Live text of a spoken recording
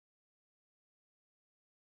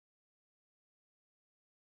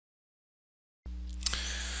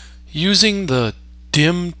Using the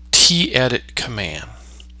DIMTEDIT command.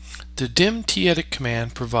 The DIMTEDIT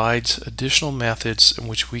command provides additional methods in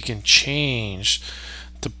which we can change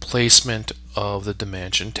the placement of the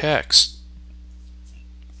dimension text.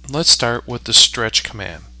 Let's start with the stretch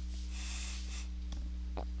command.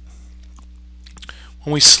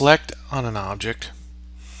 When we select on an object,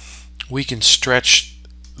 we can stretch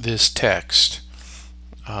this text.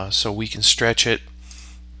 So we can stretch it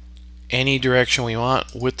any direction we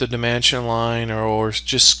want with the dimension line, or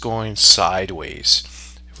just going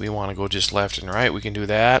sideways. If we want to go just left and right, we can do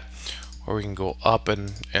that, or we can go up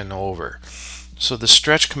and over. So the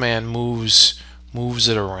stretch command moves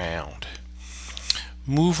it around.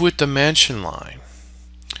 Move with dimension line.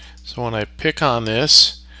 So when I pick on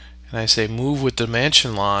this and I say move with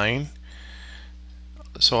dimension line,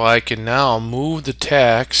 so I can now move the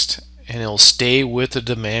text and it'll stay with the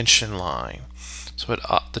dimension line. So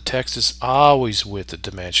the text is always with the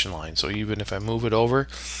dimension line. So even if I move it over,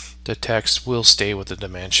 the text will stay with the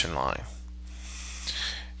dimension line.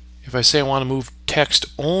 If I say I want to move text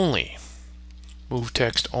only,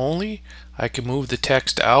 I can move the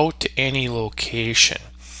text out to any location.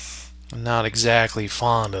 I'm not exactly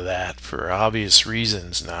fond of that for obvious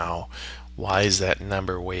reasons now. Why is that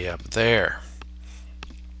number way up there?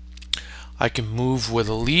 I can move with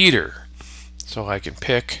a leader. So I can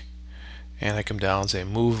pick and I come down and say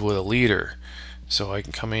move with a leader. So I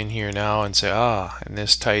can come in here now and say, in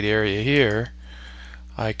this tight area here,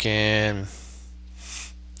 I can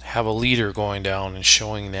have a leader going down and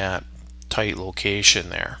showing that tight location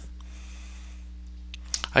there.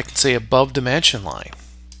 I can say above dimension line.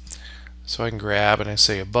 So I can grab and I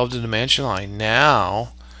say above the dimension line.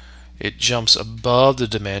 Now it jumps above the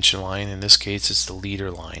dimension line. In this case, it's the leader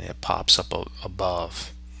line. It pops up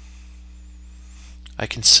above. I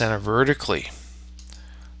can center vertically.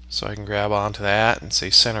 So I can grab onto that and say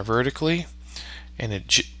center vertically, and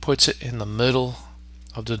it puts it in the middle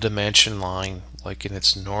of the dimension line, like in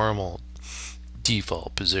its normal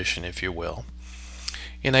default position, if you will.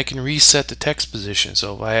 And I can reset the text position.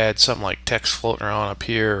 So if I had something like text floating around up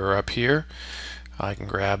here or up here, I can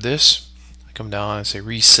grab this, I come down and say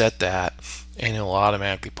reset that, and it'll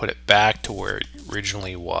automatically put it back to where it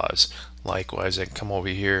originally was. Likewise, I can come over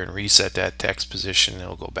here and reset that text position, and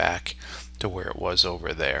it'll go back to where it was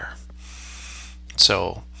over there.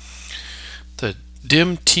 So the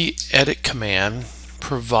DIMTEDIT command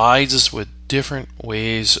provides us with different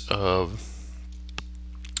ways of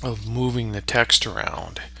moving the text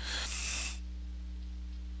around.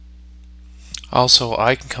 Also,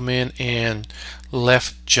 I can come in and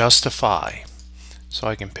left justify. So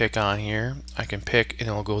I can pick on here, I can pick and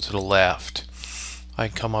it'll go to the left. I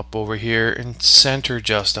can come up over here and center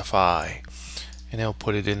justify, and it'll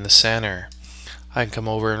put it in the center. I can come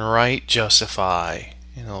over and right justify,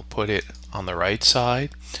 and it'll put it on the right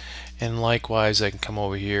side. And likewise, I can come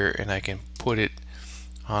over here and I can put it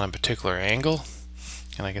on a particular angle,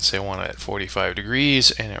 and I can say I want it at 45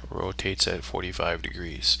 degrees, and it rotates at 45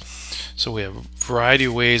 degrees. So we have a variety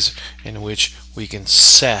of ways in which we can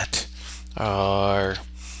set our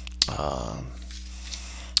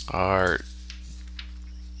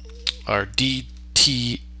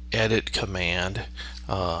DIMTEDIT command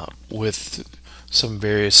with some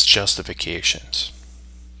various justifications.